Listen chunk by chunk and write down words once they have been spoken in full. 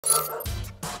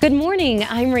Good morning,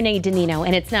 I'm Renee Danino,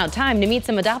 and it's now time to meet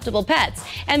some adoptable pets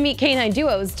and meet canine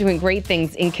duos doing great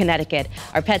things in Connecticut.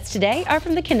 Our pets today are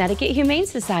from the Connecticut Humane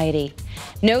Society.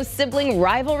 No sibling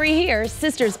rivalry here.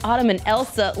 Sisters Autumn and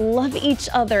Elsa love each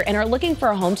other and are looking for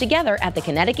a home together at the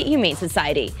Connecticut Humane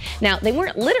Society. Now, they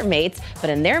weren't litter mates,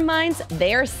 but in their minds,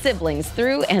 they're siblings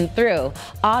through and through.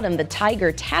 Autumn, the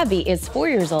tiger tabby, is 4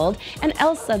 years old, and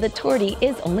Elsa, the tortie,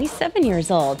 is only 7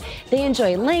 years old. They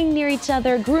enjoy laying near each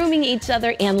other, grooming each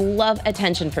other, and love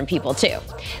attention from people too.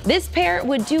 This pair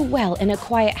would do well in a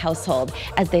quiet household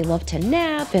as they love to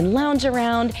nap and lounge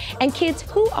around, and kids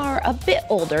who are a bit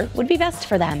older would be best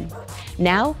for them.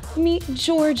 Now meet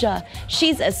Georgia.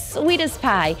 She's as sweet as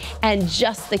pie and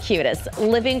just the cutest,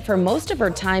 living for most of her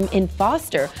time in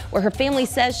foster, where her family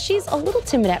says she's a little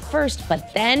timid at first,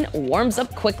 but then warms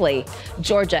up quickly.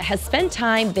 Georgia has spent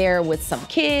time there with some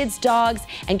kids, dogs,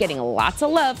 and getting lots of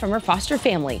love from her foster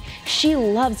family. She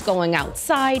loves going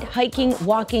outside, hiking,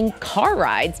 walking, car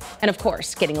rides, and of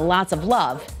course, getting lots of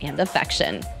love and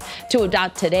affection. To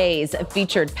adopt today's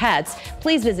featured pets,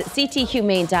 please visit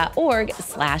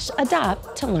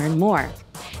cthumane.org/adopt to learn more.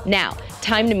 Now,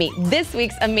 time to meet this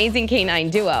week's amazing canine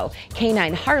duo,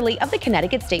 Canine Harley of the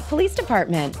Connecticut State Police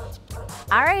Department.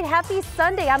 All right, happy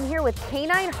Sunday. I'm here with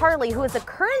Canine Harley, who is a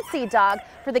currency dog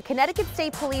for the Connecticut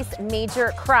State Police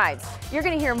Major Crimes. You're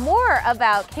going to hear more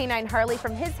about Canine Harley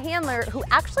from his handler, who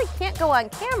actually can't go on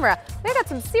camera. We got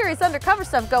some serious undercover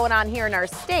stuff going on here in our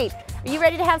state. Are you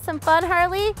ready to have some fun,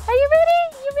 Harley? Are you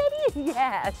ready? You ready?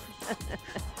 Yes.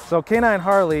 So Canine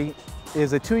Harley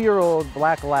is a 2-year-old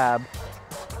black lab,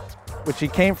 which he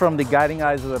came from the Guiding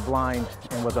Eyes of the Blind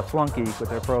and was a flunky with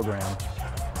their program.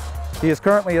 He is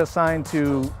currently assigned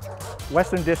to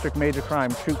Western District Major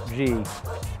Crime Troop G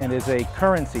and is a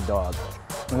currency dog.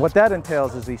 And what that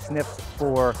entails is he sniffs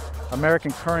for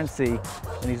American currency,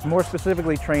 and he's more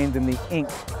specifically trained in the ink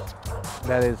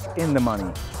that is in the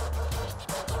money.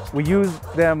 We use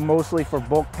them mostly for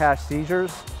bulk cash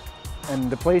seizures, and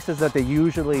the places that they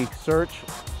usually search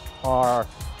are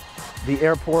the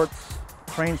airports,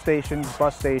 train stations,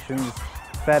 bus stations,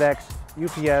 FedEx,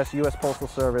 UPS, US Postal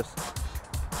Service,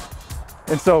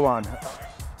 and so on.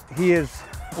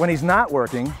 When he's not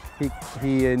working,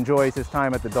 he enjoys his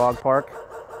time at the dog park.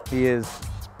 He is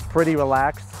pretty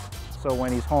relaxed, so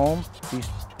when he's home, he's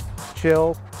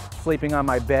chill, sleeping on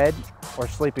my bed or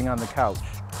sleeping on the couch.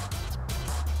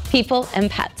 People and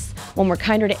pets. When we're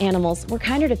kinder to animals, we're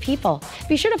kinder to people.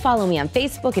 Be sure to follow me on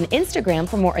Facebook and Instagram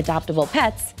for more adoptable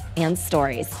pets and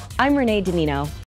stories. I'm Renee Danino.